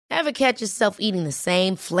Ever catch yourself eating the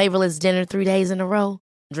same flavorless dinner 3 days in a row?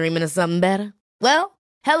 Dreaming of something better? Well,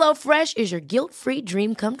 HelloFresh is your guilt-free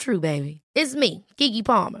dream come true, baby. It's me, Keke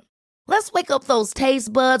Palmer. Let's wake up those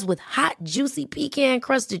taste buds with hot, juicy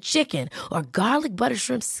pecan-crusted chicken or garlic butter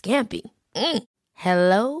shrimp scampi.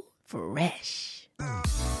 Hello Fresh.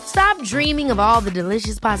 Stop dreaming of all the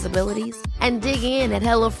delicious possibilities and dig in at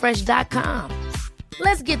HelloFresh.com.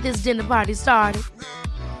 Let's get this dinner party started.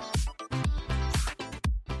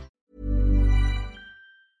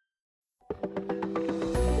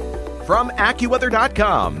 From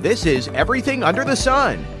AccuWeather.com, this is Everything Under the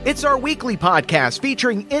Sun. It's our weekly podcast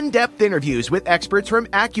featuring in-depth interviews with experts from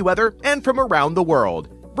AccuWeather and from around the world,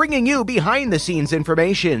 bringing you behind-the-scenes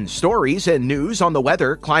information, stories, and news on the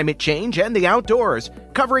weather, climate change, and the outdoors,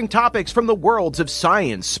 covering topics from the worlds of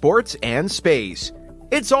science, sports, and space.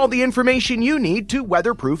 It's all the information you need to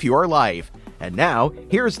weatherproof your life. And now,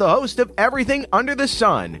 here's the host of Everything Under the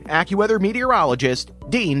Sun, AccuWeather meteorologist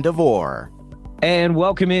Dean DeVore. And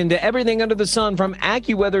welcome into Everything Under the Sun from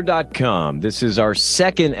AccuWeather.com. This is our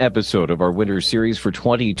second episode of our winter series for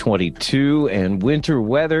 2022, and winter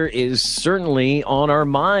weather is certainly on our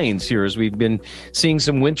minds here as we've been seeing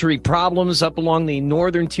some wintry problems up along the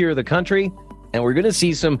northern tier of the country. And we're going to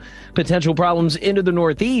see some potential problems into the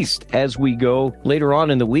Northeast as we go later on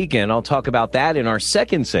in the weekend. I'll talk about that in our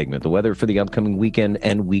second segment, the weather for the upcoming weekend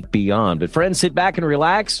and week beyond. But friends, sit back and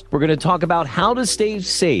relax. We're going to talk about how to stay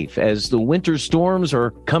safe as the winter storms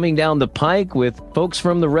are coming down the pike with folks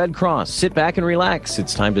from the Red Cross. Sit back and relax.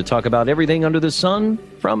 It's time to talk about everything under the sun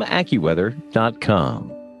from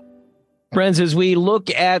AccuWeather.com. Friends, as we look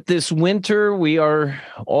at this winter, we are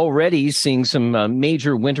already seeing some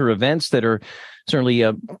major winter events that are certainly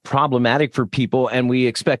problematic for people, and we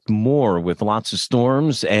expect more with lots of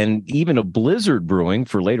storms and even a blizzard brewing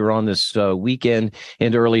for later on this weekend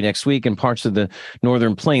into early next week in parts of the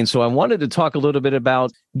northern plains. So I wanted to talk a little bit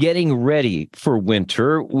about getting ready for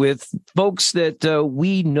winter with folks that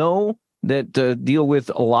we know that deal with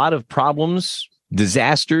a lot of problems,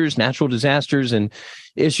 disasters, natural disasters, and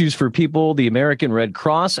issues for people. The American Red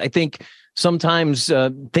Cross. I think sometimes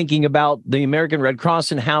thinking about the American Red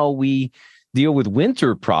Cross and how we deal with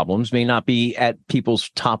winter problems may not be at people's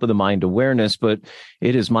top of the mind awareness, but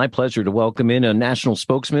it is my pleasure to welcome in a national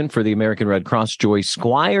spokesman for the American Red Cross, Joy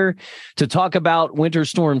Squire, to talk about winter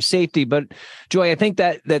storm safety. But Joy, I think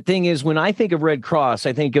that thing is, when I think of Red Cross,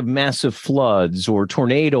 I think of massive floods or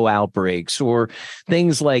tornado outbreaks or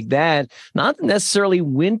things like that, not necessarily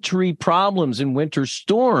wintry problems and winter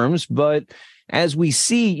storms, but as we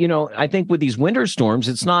see, I think with these winter storms,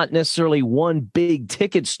 it's not necessarily one big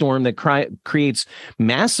ticket storm that creates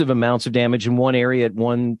massive amounts of damage in one area at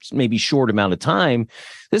one maybe short amount of time.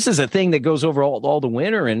 This is a thing that goes over all the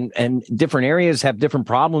winter, and different areas have different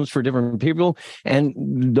problems for different people, and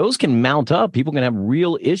those can mount up. People can have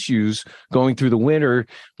real issues going through the winter,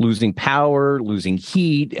 losing power, losing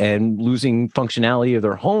heat, and losing functionality of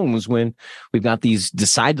their homes when we've got these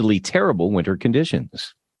decidedly terrible winter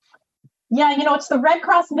conditions. Yeah, it's the Red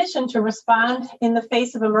Cross mission to respond in the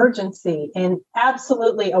face of emergency. And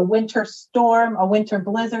absolutely, a winter storm, a winter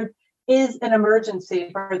blizzard is an emergency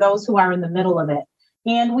for those who are in the middle of it.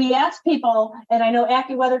 And we ask people, and I know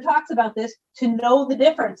AccuWeather talks about this, to know the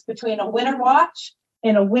difference between a winter watch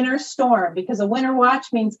and a winter storm, because a winter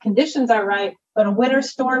watch means conditions are right, but a winter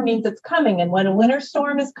storm means it's coming. And when a winter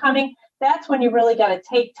storm is coming, that's when you really got to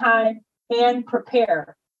take time and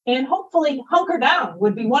prepare. And hopefully hunker down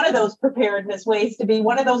would be one of those preparedness ways, to be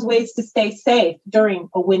one of those ways to stay safe during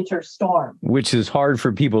a winter storm. Which is hard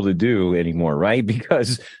for people to do anymore, right?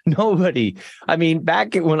 Because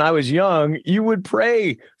back when I was young, you would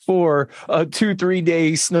pray for a 2-3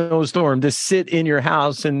 day snowstorm to sit in your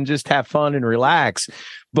house and just have fun and relax.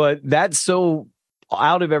 But that's so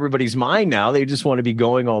out of everybody's mind now. They just want to be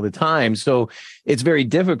going all the time. So it's very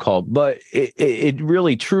difficult, but it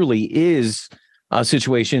really, truly is a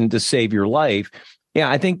situation to save your life. Yeah,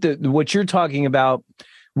 I think that what you're talking about,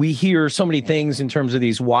 we hear so many things in terms of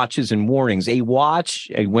these watches and warnings. A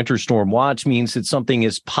watch, a winter storm watch, means that something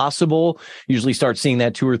is possible. Usually start seeing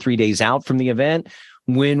that 2 or 3 days out from the event.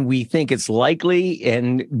 When we think it's likely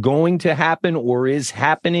and going to happen or is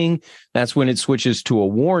happening, that's when it switches to a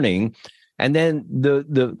warning. And then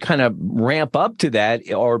the kind of ramp up to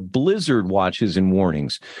that are blizzard watches and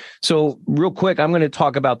warnings. So real quick, I'm going to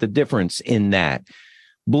talk about the difference in that.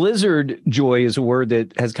 Blizzard, Joy, is a word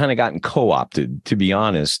that has kind of gotten co-opted, to be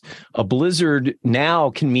honest. A blizzard now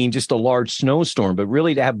can mean just a large snowstorm, but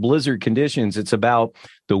really to have blizzard conditions, it's about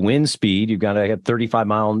the wind speed. You've got to have 35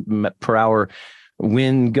 mile per hour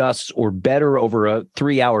wind gusts or better over a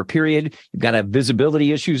 3-hour period. You've got to have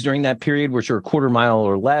visibility issues during that period, which are a quarter mile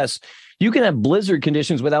or less. You can have blizzard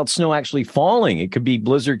conditions without snow actually falling. It could be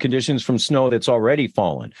blizzard conditions from snow that's already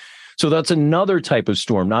fallen. So that's another type of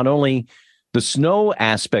storm, not only the snow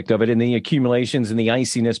aspect of it and the accumulations and the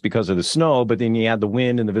iciness because of the snow, but then you add the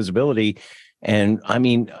wind and the visibility. And I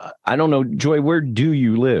mean, I don't know, Joy, where do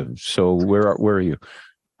you live? So where are you?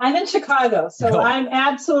 I'm in Chicago, so I'm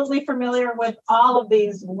absolutely familiar with all of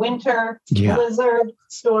these winter blizzard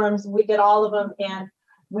storms. We get all of them, and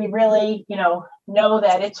we really, know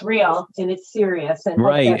that it's real and it's serious. And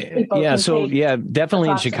right. Yeah. So definitely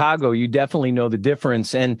in Chicago, you definitely know the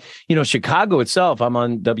difference. And, Chicago itself, I'm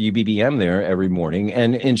on WBBM there every morning.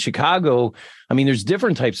 And in Chicago, I mean, there's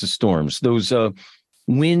different types of storms. Those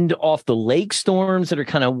wind off the lake storms that are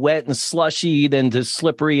kind of wet and slushy, then to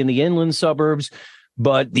slippery in the inland suburbs.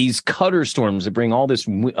 But these cutter storms that bring all this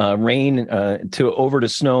rain over to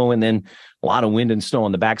snow, and then a lot of wind and snow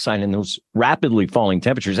on the backside, and those rapidly falling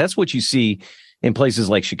temperatures. That's what you see in places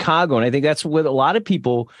like Chicago. And I think that's what a lot of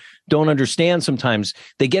people don't understand sometimes.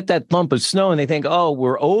 They get that thump of snow and they think, oh,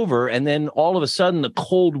 we're over. And then all of a sudden the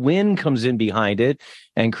cold wind comes in behind it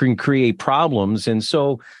and can create problems. And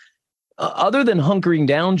so other than hunkering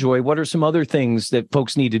down, Joy, what are some other things that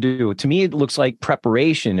folks need to do? To me, it looks like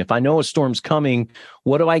preparation. If I know a storm's coming,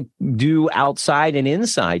 what do I do outside and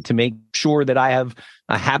inside to make sure that I have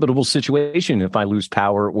a habitable situation if I lose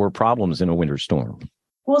power or problems in a winter storm?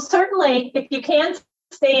 Well, certainly, if you can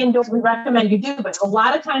stay indoors, we recommend you do. But a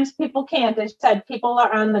lot of times people can't. As I said, people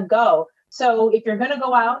are on the go. So if you're going to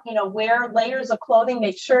go out, wear layers of clothing.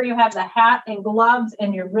 Make sure you have the hat and gloves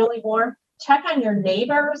and you're really warm. Check on your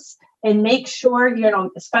neighbors and make sure,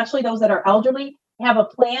 especially those that are elderly, have a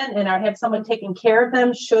plan and have someone taking care of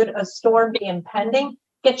them should a storm be impending.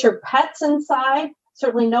 Get your pets inside.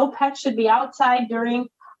 Certainly no pets should be outside during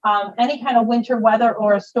any kind of winter weather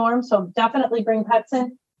or a storm. So definitely bring pets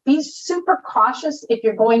in. Be super cautious if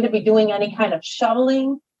you're going to be doing any kind of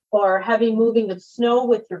shoveling or heavy moving of snow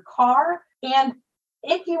with your car. And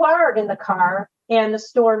if you are in the car and the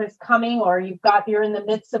storm is coming, or you're in the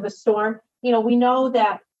midst of a storm, we know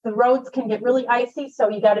that the roads can get really icy. So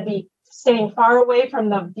you got to be staying far away from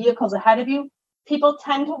the vehicles ahead of you. People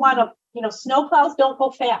tend to want to, snowplows don't go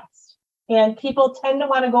fast. And people tend to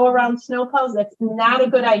want to go around snowplows. That's not a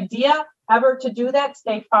good idea ever to do that.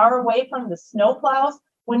 Stay far away from the snowplows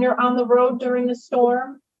when you're on the road during a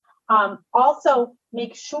storm. Also,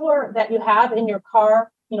 make sure that you have in your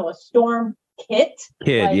car, a storm kit.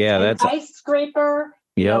 Like that's ice scraper,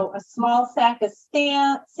 a small sack of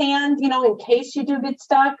sand, in case you do get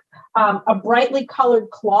stuck. A brightly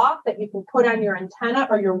colored cloth that you can put on your antenna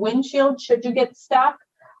or your windshield should you get stuck.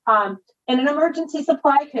 And an emergency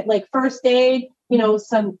supply kit, like first aid,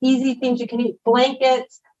 some easy things you can eat,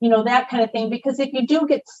 blankets, that kind of thing. Because if you do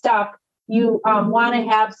get stuck, you want to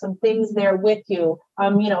have some things there with you.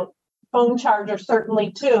 Phone charger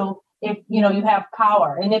certainly too, if you have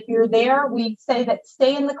power. And if you're there, we say that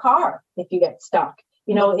stay in the car if you get stuck.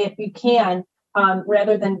 If you can,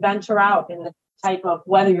 rather than venture out in the type of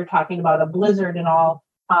weather you're talking about, a blizzard and all,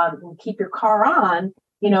 and keep your car on.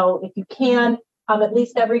 If you can. At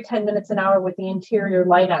least every 10 minutes an hour with the interior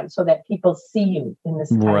light on so that people see you in this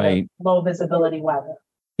kind of low visibility weather.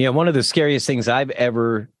 Yeah, one of the scariest things I've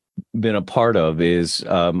ever been a part of is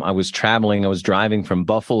I was driving from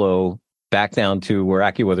Buffalo back down to where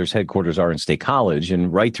AccuWeather's headquarters are in State College,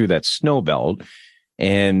 and right through that snow belt.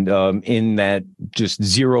 And in that just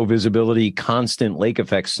zero visibility, constant lake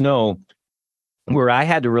effect snow, where I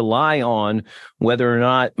had to rely on whether or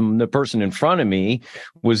not the person in front of me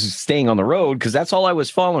was staying on the road, because that's all I was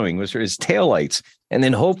following was his taillights. And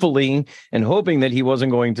then hoping that he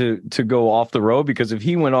wasn't going to go off the road, because if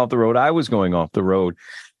he went off the road, I was going off the road.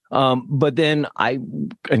 But then I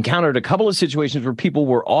encountered a couple of situations where people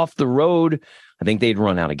were off the road. I think they'd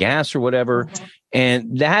run out of gas or whatever. Mm-hmm.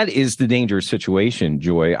 And that is the dangerous situation,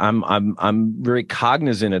 Joy. I'm very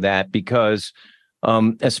cognizant of that, because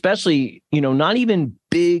especially, not even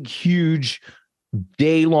big, huge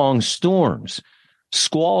day-long storms.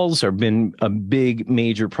 Squalls have been a big,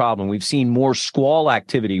 major problem. We've seen more squall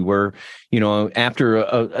activity where, after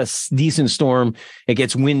a decent storm, it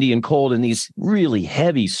gets windy and cold, and these really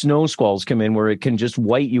heavy snow squalls come in where it can just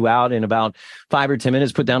white you out in about 5 or 10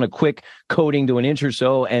 minutes, put down a quick coating to an inch or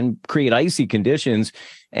so, and create icy conditions.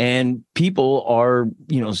 And people are,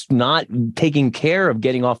 not taking care of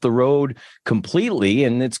getting off the road completely,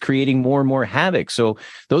 and it's creating more and more havoc. So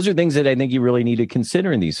those are things that I think you really need to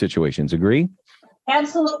consider in these situations. Agree?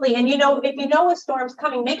 Absolutely. And, if you know a storm's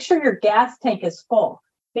coming, make sure your gas tank is full,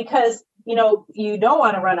 because you don't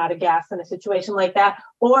want to run out of gas in a situation like that,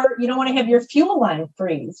 or you don't want to have your fuel line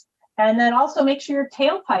freeze. And then also make sure your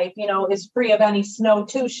tailpipe, is free of any snow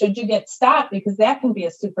too, should you get stopped, because that can be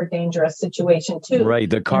a super dangerous situation too. Right.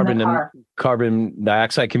 The carbon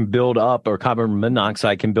dioxide can build up, or carbon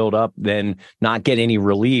monoxide can build up, then not get any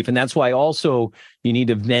relief. And that's why also you need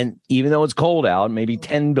to vent, even though it's cold out, maybe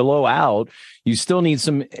 10 below out, you still need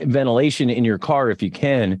some ventilation in your car if you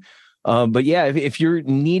can. But yeah, if you're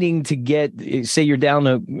needing to get, say you're down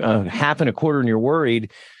to half and a quarter and you're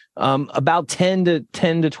worried, about 10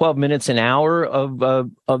 to 12 minutes an hour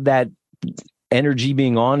of that energy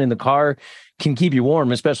being on in the car can keep you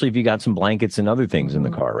warm, especially if you got some blankets and other things in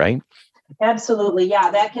the car, right? Absolutely.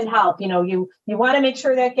 Yeah, that can help. You want to make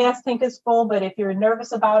sure that gas tank is full, but if you're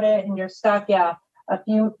nervous about it and you're stuck, a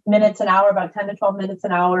few minutes an hour, about 10 to 12 minutes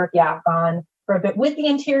an hour, gone for a bit with the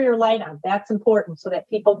interior light on. That's important so that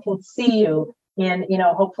people can see you, and,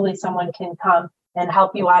 hopefully someone can come and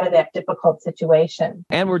help you out of that difficult situation.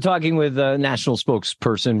 And we're talking with a national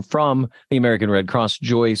spokesperson from the American Red Cross,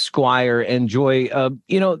 Joy Squire. And Joy,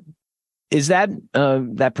 is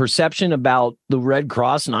that perception about the Red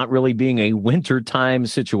Cross not really being a wintertime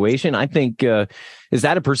situation? I think, is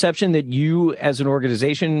that a perception that you as an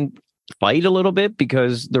organization fight a little bit?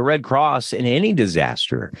 Because the Red Cross in any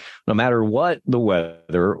disaster, no matter what the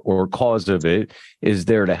weather or cause of it, is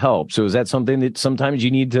there to help. So is that something that sometimes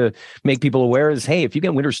you need to make people aware is, hey, if you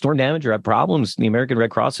get winter storm damage or have problems, the American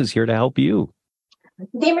Red Cross is here to help you?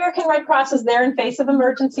 The American Red Cross is there in face of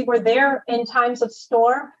emergency. We're there in times of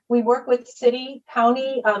storm. We work with city,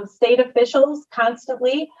 county, state officials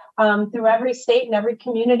constantly through every state and every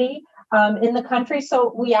community in the country.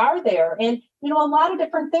 So we are there. And, a lot of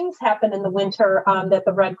different things happen in the winter that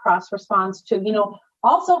the Red Cross responds to.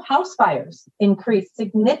 Also house fires increase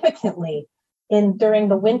significantly during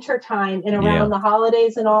the winter time and around the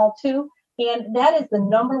holidays and all too. And that is the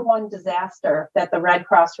number one disaster that the Red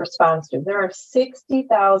Cross responds to. There are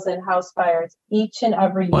 60,000 house fires each and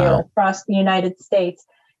every year across the United States.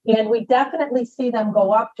 And we definitely see them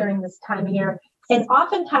go up during this time of year. And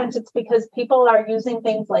oftentimes it's because people are using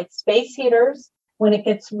things like space heaters when it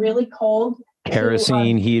gets really cold.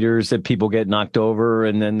 Kerosene heaters that people get knocked over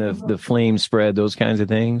and then the flames spread, those kinds of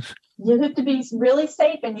things. You have to be really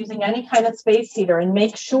safe in using any kind of space heater and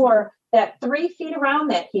make sure that 3 feet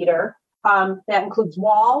around that heater, that includes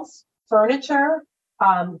walls, furniture,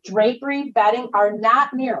 drapery, bedding, are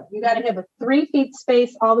not near. You got to have a 3 feet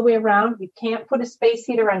space all the way around. You can't put a space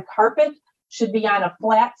heater on carpet. Should be on a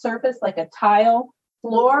flat surface like a tile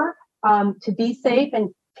floor to be safe. And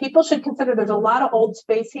people should consider, there's a lot of old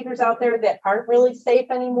space heaters out there that aren't really safe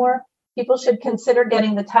anymore. People should consider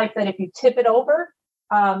getting the type that if you tip it over,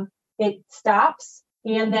 it stops,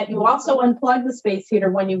 and that you also unplug the space heater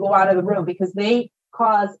when you go out of the room, because they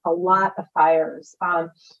cause a lot of fires.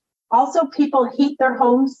 Also, people heat their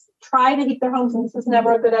homes, try to heat their homes, and this is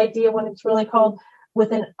never a good idea when it's really cold,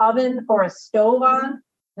 with an oven or a stove on.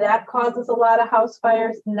 That causes a lot of house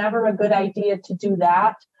fires. Never a good idea to do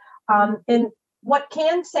that. And what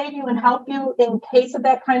can save you and help you in case of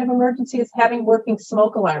that kind of emergency is having working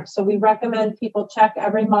smoke alarms. So we recommend people check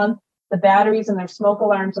every month the batteries in their smoke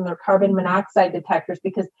alarms and their carbon monoxide detectors,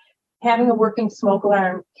 because having a working smoke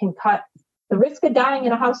alarm can cut the risk of dying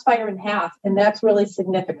in a house fire in half. And that's really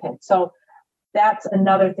significant. So that's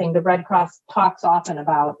another thing the Red Cross talks often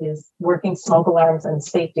about, is working smoke alarms and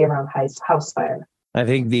safety around house fire. I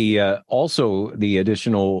think also the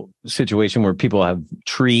additional situation where people have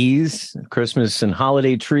trees, Christmas and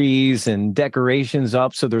holiday trees and decorations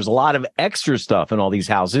up. So there's a lot of extra stuff in all these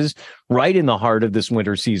houses right in the heart of this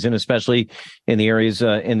winter season, especially in the areas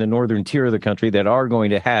in the northern tier of the country that are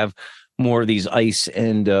going to have more of these ice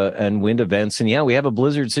and wind events. And yeah, we have a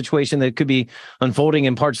blizzard situation that could be unfolding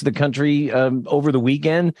in parts of the country over the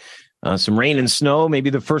weekend. Some rain and snow, maybe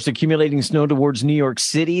the first accumulating snow towards New York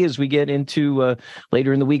City as we get into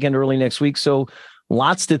later in the weekend, early next week. So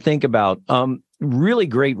lots to think about. Really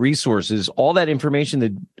great resources. All that information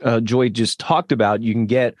that Joy just talked about, you can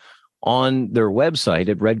get on their website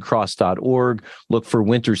at redcross.org. Look for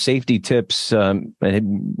winter safety tips.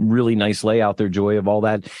 Really nice layout there, Joy, of all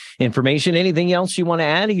that information. Anything else you want to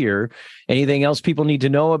add here? Anything else people need to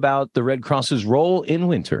know about the Red Cross's role in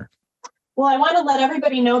winter? Well, I want to let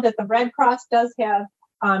everybody know that the Red Cross does have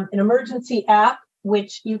an emergency app,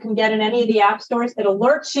 which you can get in any of the app stores. It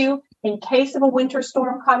alerts you in case of a winter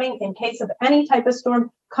storm coming, in case of any type of storm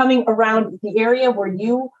coming around the area where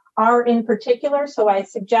you are in particular. So I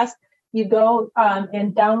suggest you go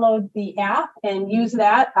and download the app and use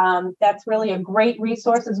that. That's really a great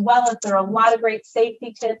resource, as well as there are a lot of great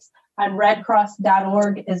safety tips on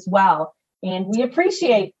redcross.org as well. And we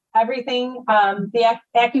appreciate everything the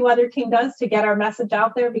AccuWeather team does to get our message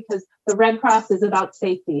out there, because the Red Cross is about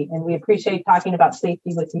safety, and we appreciate talking about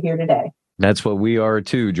safety with you here today. That's what we are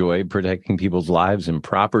too, Joy, protecting people's lives and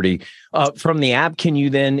property. From the app, can you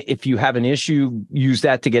then, if you have an issue, use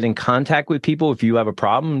that to get in contact with people? If you have a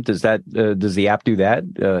problem, does the app do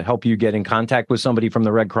that? Help you get in contact with somebody from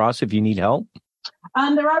the Red Cross if you need help?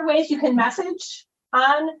 There are ways you can message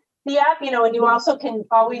on the app, and you also can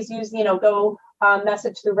always use, go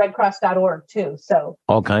message through redcross.org too. So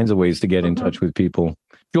all kinds of ways to get in touch with people.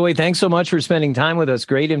 Joy, thanks so much for spending time with us.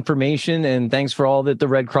 Great information, and thanks for all that the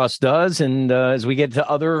Red Cross does. And as we get to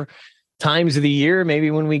other times of the year,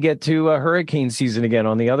 maybe when we get to hurricane season again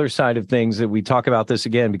on the other side of things, that we talk about this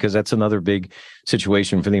again, because that's another big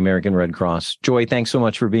situation for the American Red Cross. Joy, thanks so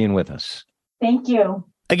much for being with us. Thank you.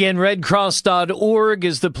 Again, redcross.org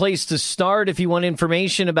is the place to start if you want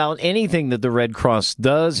information about anything that the Red Cross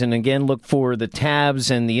does. And again, look for the tabs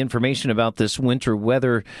and the information about this winter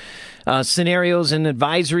weather scenarios and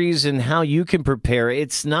advisories and how you can prepare.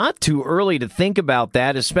 It's not too early to think about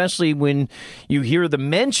that, especially when you hear the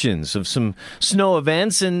mentions of some snow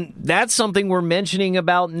events. And that's something we're mentioning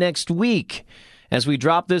about next week. As we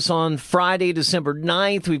drop this on Friday, December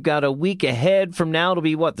 9th, we've got a week ahead from now. It'll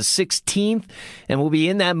be, the 16th? And we'll be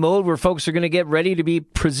in that mode where folks are going to get ready to be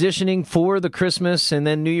positioning for the Christmas and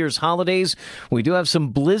then New Year's holidays. We do have some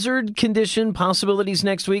blizzard condition possibilities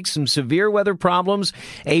next week, some severe weather problems,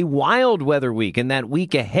 a wild weather week, and that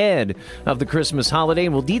week ahead of the Christmas holiday.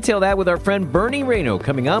 And we'll detail that with our friend Bernie Rayno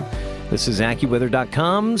coming up. This is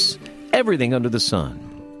AccuWeather.com's Everything Under the Sun.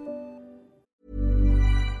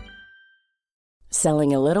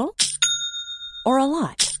 Selling a little or a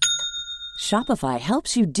lot? Shopify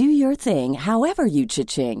helps you do your thing however you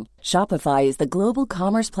cha-ching. Shopify is the global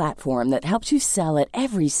commerce platform that helps you sell at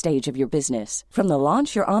every stage of your business. From the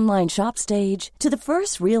launch your online shop stage to the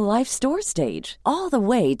first real-life store stage, all the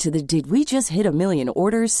way to the did we just hit a million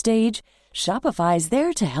orders stage. Shopify is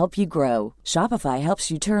there to help you grow. Shopify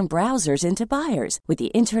helps you turn browsers into buyers with the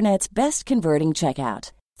internet's best converting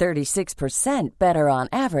checkout. 36% better on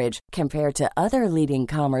average compared to other leading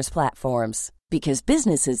commerce platforms. Because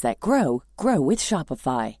businesses that grow, grow with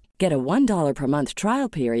Shopify. Get a $1 per month trial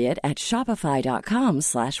period at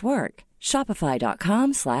shopify.com/work.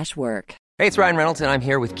 Shopify.com/work. Hey, it's Ryan Reynolds, and I'm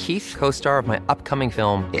here with Keith, co-star of my upcoming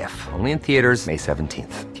film, If, only in theaters May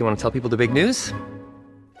 17th. Do you want to tell people the big news?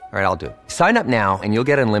 All right, I'll do it. Sign up now and you'll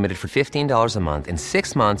get unlimited for $15 a month and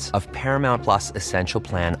 6 months of Paramount Plus Essential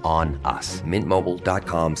Plan on us.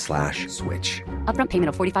 MintMobile.com/switch. Upfront payment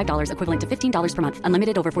of $45 equivalent to $15 per month.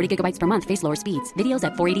 Unlimited over 40 gigabytes per month. Face lower speeds. Videos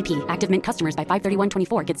at 480p. Active Mint customers by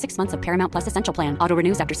 531.24 get 6 months of Paramount Plus Essential Plan. Auto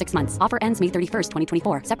renews after 6 months. Offer ends May 31st,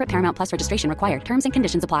 2024. Separate Paramount Plus registration required. Terms and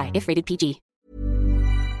conditions apply if rated PG.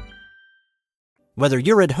 Whether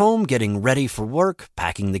you're at home getting ready for work,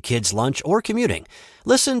 packing the kids' lunch, or commuting,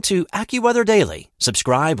 listen to AccuWeather Daily.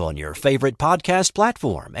 Subscribe on your favorite podcast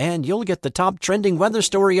platform, and you'll get the top trending weather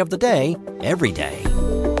story of the day every day.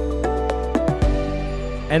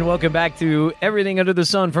 And welcome back to Everything Under the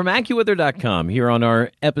Sun from AccuWeather.com here on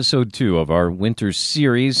our episode 2 of our winter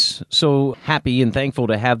series. So happy and thankful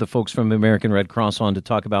to have the folks from the American Red Cross on to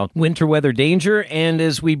talk about winter weather danger. And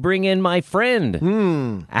as we bring in my friend,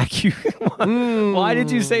 Why did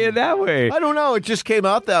you say it that way? I don't know. It just came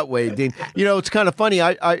out that way, Dean. It's kind of funny.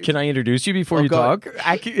 Can I introduce you before you talk?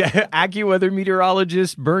 AccuWeather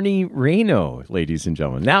meteorologist Bernie Rayno, ladies and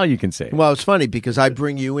gentlemen. Now you can say it. Well, it's funny because I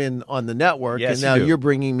bring you in on the network, and now you're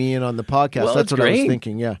bringing me in on the podcast. Well, that's what great. I was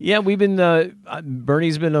thinking. Yeah, we've been.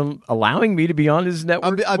 Bernie's been allowing me to be on his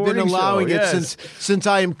network. I've been allowing show. it since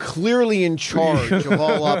I am clearly in charge of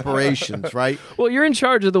all operations. Right. Well, you're in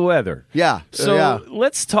charge of the weather. Yeah. So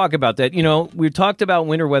let's talk about that. We've talked about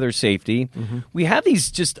winter weather safety. Mm-hmm. We have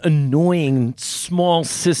these just annoying small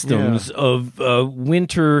systems of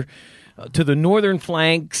winter to the northern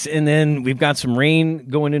flanks, and then we've got some rain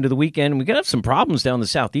going into the weekend. We could have some problems down the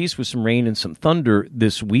southeast with some rain and some thunder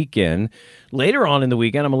this weekend. Later on in the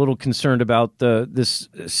weekend, I'm a little concerned about this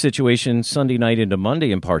situation Sunday night into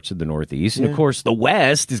Monday in parts of the northeast. And, of course, the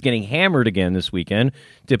west is getting hammered again this weekend.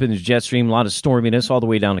 Dip in the jet stream, a lot of storminess all the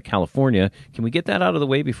way down to California. Can we get that out of the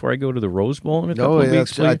way before I go to the Rose Bowl in a couple of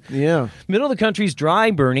weeks? Middle of the country's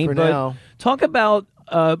dry, Bernie, but now. Talk about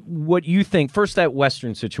what you think. First, that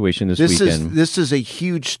western situation this weekend. This is a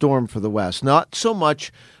huge storm for the West. Not so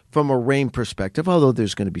much from a rain perspective, although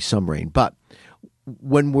there's going to be some rain. But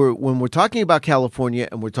when we're talking about California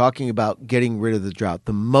and we're talking about getting rid of the drought,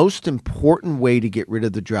 the most important way to get rid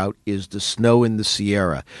of the drought is the snow in the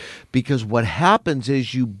Sierra. Because what happens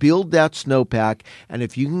is you build that snowpack, and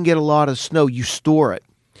if you can get a lot of snow, you store it.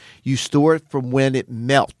 You store it from when it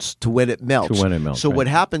melts to when it melts. To when it melts, So right. what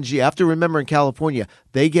happens, you have to remember in California,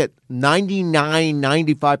 they get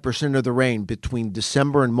 95% of the rain between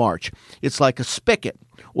December and March. It's like a spigot.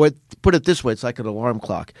 Or put it this way, it's like an alarm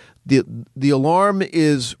clock. The alarm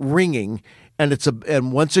is ringing, and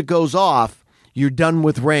and once it goes off, you're done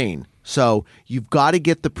with rain. So you've got to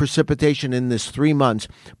get the precipitation in this 3 months.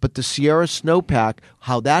 But the Sierra snowpack,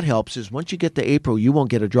 how that helps is once you get to April, you won't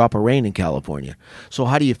get a drop of rain in California. So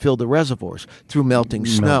how do you fill the reservoirs? Through melting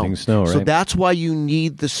snow. Melting snow, right. So that's why you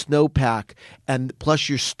need the snowpack, and plus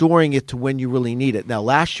you're storing it to when you really need it. Now,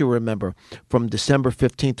 last year, remember, from December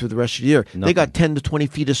 15th through the rest of the year, they got 10 to 20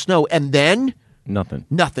 feet of snow, and then nothing.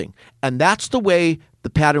 And that's the way the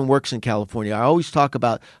pattern works in California. I always talk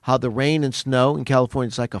about how the rain and snow in California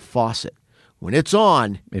is like a faucet. When it's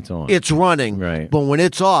on, it's running. Right. But when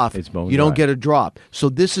it's off, It's bone you don't dry. get a drop. So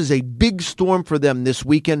this is a big storm for them this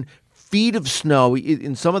weekend. Feet of snow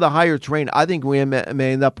in some of the higher terrain. I think we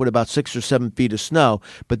may end up with about 6 or 7 feet of snow.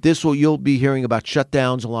 But you'll be hearing about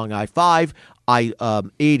shutdowns along I-5,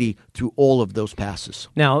 I-80 through all of those passes.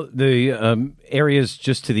 Now, the areas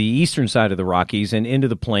just to the eastern side of the Rockies and into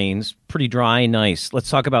the plains, pretty dry and nice. Let's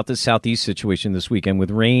talk about the southeast situation this weekend with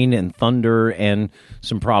rain and thunder and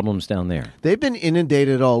some problems down there. They've been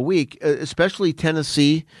inundated all week, especially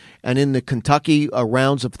Tennessee and in the Kentucky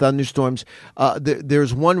rounds of thunderstorms.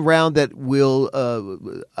 There's one round that will,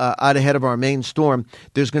 out ahead of our main storm,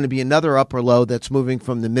 there's going to be another upper low that's moving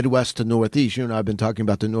from the Midwest to Northeast. You and I have been talking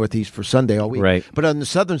about the Northeast for Sunday all week. Right. But on the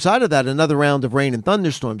southern side of that, another round of rain and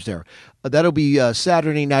thunderstorms there. That'll be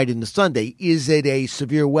Saturday night into Sunday. Is it a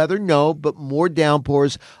severe weather? No, but more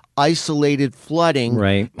downpours, isolated flooding.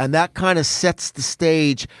 Right. And that kind of sets the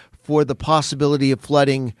stage for the possibility of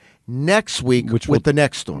flooding next week with the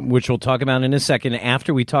next storm. Which we'll talk about in a second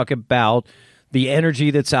after we talk about the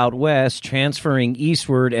energy that's out west transferring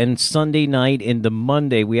eastward, and Sunday night into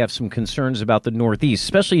Monday we have some concerns about the Northeast,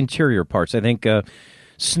 especially interior parts. I think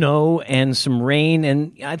snow and some rain,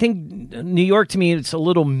 and I think New York, to me, it's a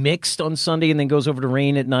little mixed on Sunday and then goes over to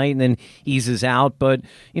rain at night and then eases out. But,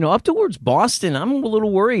 up towards Boston, I'm a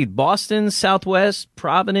little worried. Boston, Southwest,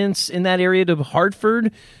 Providence, in that area to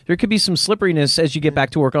Hartford, there could be some slipperiness as you get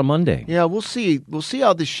back to work on Monday. Yeah, we'll see. We'll see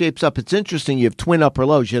how this shapes up. It's interesting. You have twin upper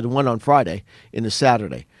lows. You had one on Friday and a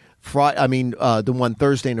Saturday. The one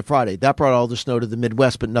Thursday and a Friday. That brought all the snow to the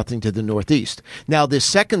Midwest, but nothing to the Northeast. Now, this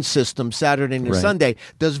second system, Saturday and Sunday,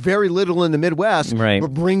 does very little in the Midwest,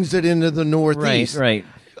 but brings it into the Northeast. Right.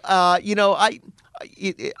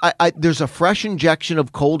 There's a fresh injection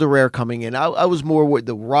of colder air coming in. I was more with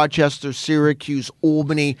the Rochester, Syracuse,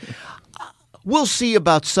 Albany. We'll see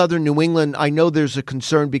about southern New England. I know there's a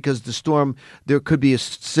concern because the storm, there could be a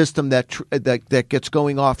system that gets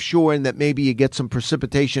going offshore, and that maybe you get some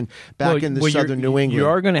precipitation back in southern New England. You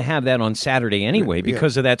are going to have that on Saturday anyway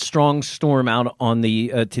because of that strong storm out on the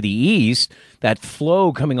to the east, that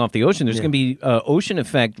flow coming off the ocean. There's going to be ocean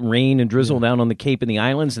effect rain and drizzle down on the Cape and the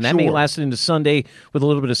islands, and that may last into Sunday with a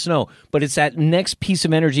little bit of snow. But it's that next piece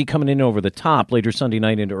of energy coming in over the top later Sunday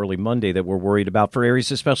night into early Monday that we're worried about for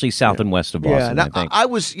areas especially south and west of Boston. Yeah, I think.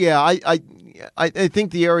 I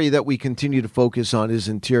think the area that we continue to focus on is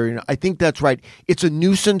interior. I think that's right. It's a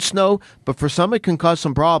nuisance snow, but for some it can cause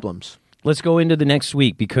some problems. Let's go into the next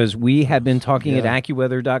week because we have been talking at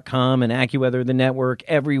AccuWeather.com and AccuWeather, the network,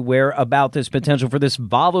 everywhere about this potential for this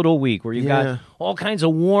volatile week where you've got all kinds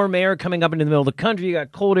of warm air coming up into the middle of the country. You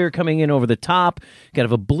got cold air coming in over the top. You got to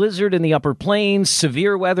have a blizzard in the upper plains,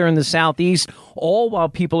 severe weather in the southeast, all while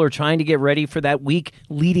people are trying to get ready for that week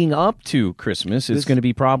leading up to Christmas. It's going to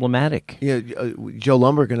be problematic. Yeah, Joe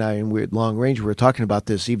Lumberg and I, and we're at Long Range, we were talking about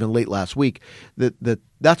this even late last week,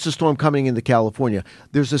 that's the storm coming into California.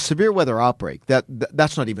 There's a severe weather outbreak.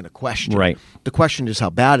 That's not even a question. Right. The question is,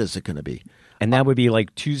 how bad is it going to be? And that would be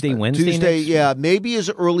like Tuesday, Wednesday? Maybe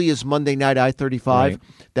as early as Monday night, I-35. Right.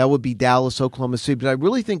 That would be Dallas, Oklahoma City. But I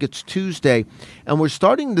really think it's Tuesday. And we're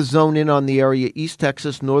starting to zone in on the area, East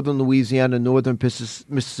Texas, northern Louisiana, northern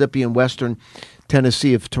Mississippi, and western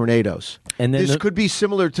Tennessee of tornadoes. And then this could be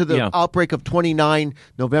similar to the outbreak of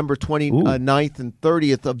November 29th and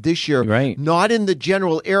 30th of this year. Right. Not in the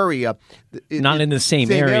general area. Not in the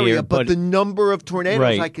same area. But the number of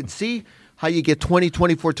tornadoes, I could see how you get 20,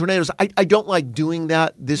 24 tornadoes. I don't like doing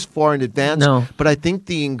that this far in advance, but I think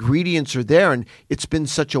the ingredients are there, and it's been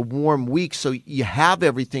such a warm week, so you have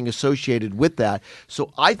everything associated with that.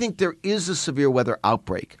 So I think there is a severe weather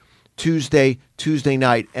outbreak Tuesday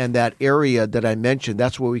night, and that area that I mentioned,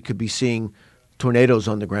 that's where we could be seeing tornadoes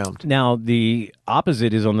on the ground. Now, the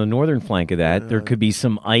opposite is on the northern flank of that. There could be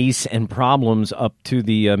some ice and problems up to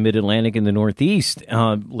the mid-Atlantic and the Northeast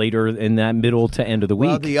later in that middle to end of the week.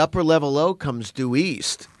 Well, the upper level low comes due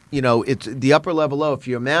east. You know, it's the upper level low. If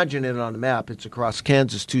you imagine it on the map, it's across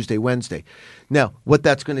Kansas Tuesday, Wednesday. Now, what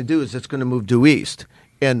that's going to do is it's going to move due east.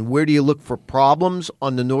 And where do you look for problems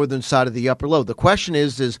on the northern side of the upper low? The question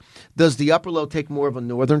is does the upper low take more of a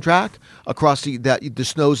northern track across the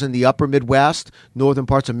snows in the upper Midwest, northern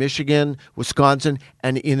parts of Michigan, Wisconsin,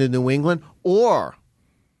 and into New England? Or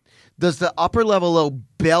does the upper level low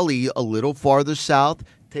belly a little farther south,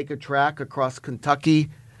 take a track across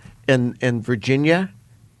Kentucky and Virginia?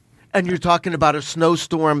 And you're talking about a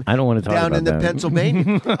snowstorm I don't want to talk down about in the that.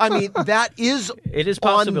 Pennsylvania. I mean, that is It is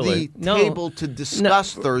on possibility. the table to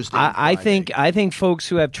discuss Thursday. and I Friday. think folks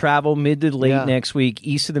who have traveled mid to late next week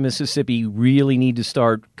east of the Mississippi really need to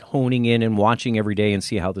start honing in and watching every day and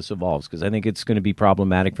see how this evolves, because I think it's going to be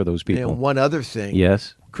problematic for those people. And one other thing.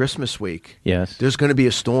 Yes. Christmas week. Yes. There's going to be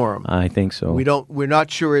a storm. I think so. We're not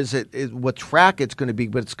sure what track it's going to be,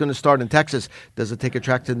 but it's going to start in Texas. Does it take a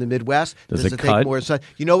track to the Midwest? Does it take cut? more south?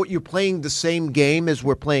 You know what? You're playing the same game as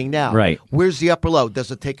we're playing now. Right. Where's the upper low? Does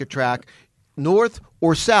it take a track north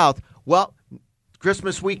or south? Well,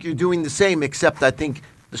 Christmas week you're doing the same, except I think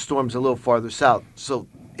the storm's a little farther south. So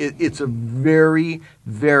it's a very,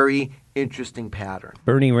 very interesting pattern.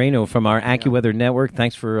 Bernie Rayno from our AccuWeather Network.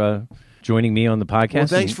 Thanks for joining me on the podcast. Well,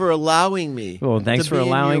 thanks for allowing me. Well, thanks to for be in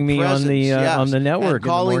allowing your me presence. on the network and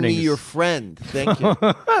calling in the me mornings. your friend. Thank you.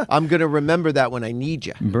 I'm going to remember that when I need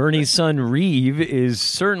you. Bernie's son Reeve is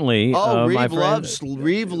certainly my friend.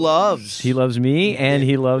 Reeve loves. He loves me, and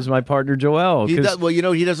he loves my partner Joel. He does, well, you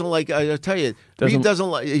know, he doesn't like. I'll tell you, Reeve doesn't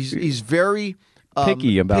like. He's very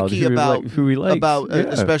picky about who he likes,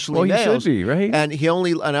 especially males. He should be, right? And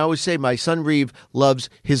I always say my son Reeve loves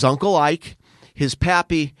his Uncle Ike, his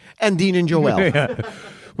pappy, and Dean and Joel.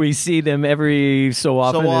 We see them every so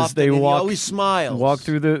often as they and walk. He always smiles. Walk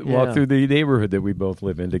through the neighborhood that we both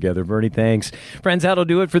live in together. Bernie, thanks. Friends, that'll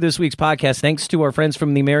do it for this week's podcast. Thanks to our friends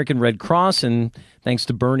from the American Red Cross, and thanks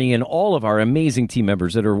to Bernie and all of our amazing team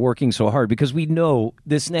members that are working so hard, because we know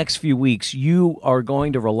this next few weeks you are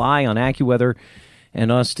going to rely on AccuWeather and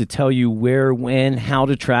us to tell you where, when, how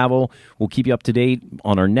to travel. We'll keep you up to date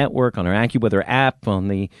on our network, on our AccuWeather app, on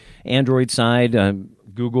the Android side,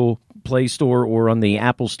 Google Play Store, or on the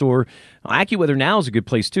Apple Store. AccuWeather Now is a good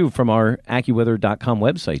place, too, from our AccuWeather.com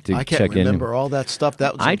website to I check can't in. remember all that stuff.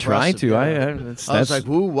 That was I try impressive. to. I was like,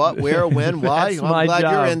 who, what, where, when, why? That's I'm my glad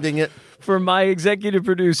job. you're ending it. For my executive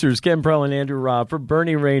producers, Ken Prell and Andrew Robb, for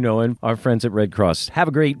Bernie Rayno and our friends at Red Cross, have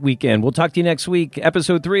a great weekend. We'll talk to you next week,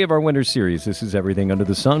 episode 3 of our winter series. This is Everything Under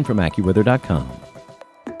the Sun from AccuWeather.com.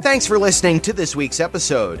 Thanks for listening to this week's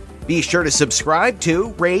episode. Be sure to subscribe to,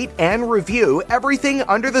 rate, and review Everything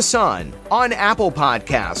Under the Sun on Apple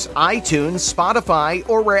Podcasts, iTunes, Spotify,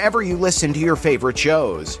 or wherever you listen to your favorite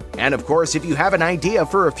shows. And of course, if you have an idea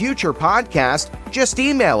for a future podcast, just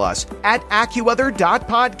email us at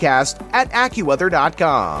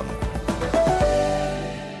AccuWeather.podcast@AccuWeather.com.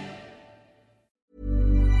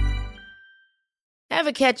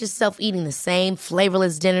 Ever catch yourself eating the same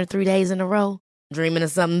flavorless dinner 3 days in a row? Dreaming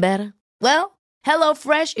of something better? Well,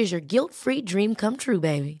 HelloFresh is your guilt-free dream come true,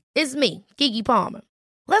 baby. It's me, Keke Palmer.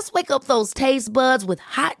 Let's wake up those taste buds with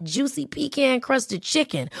hot, juicy pecan-crusted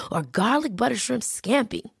chicken or garlic butter shrimp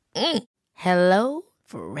scampi. Hello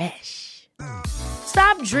Fresh.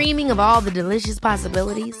 Stop dreaming of all the delicious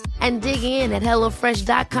possibilities and dig in at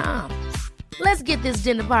HelloFresh.com. Let's get this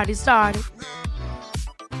dinner party started.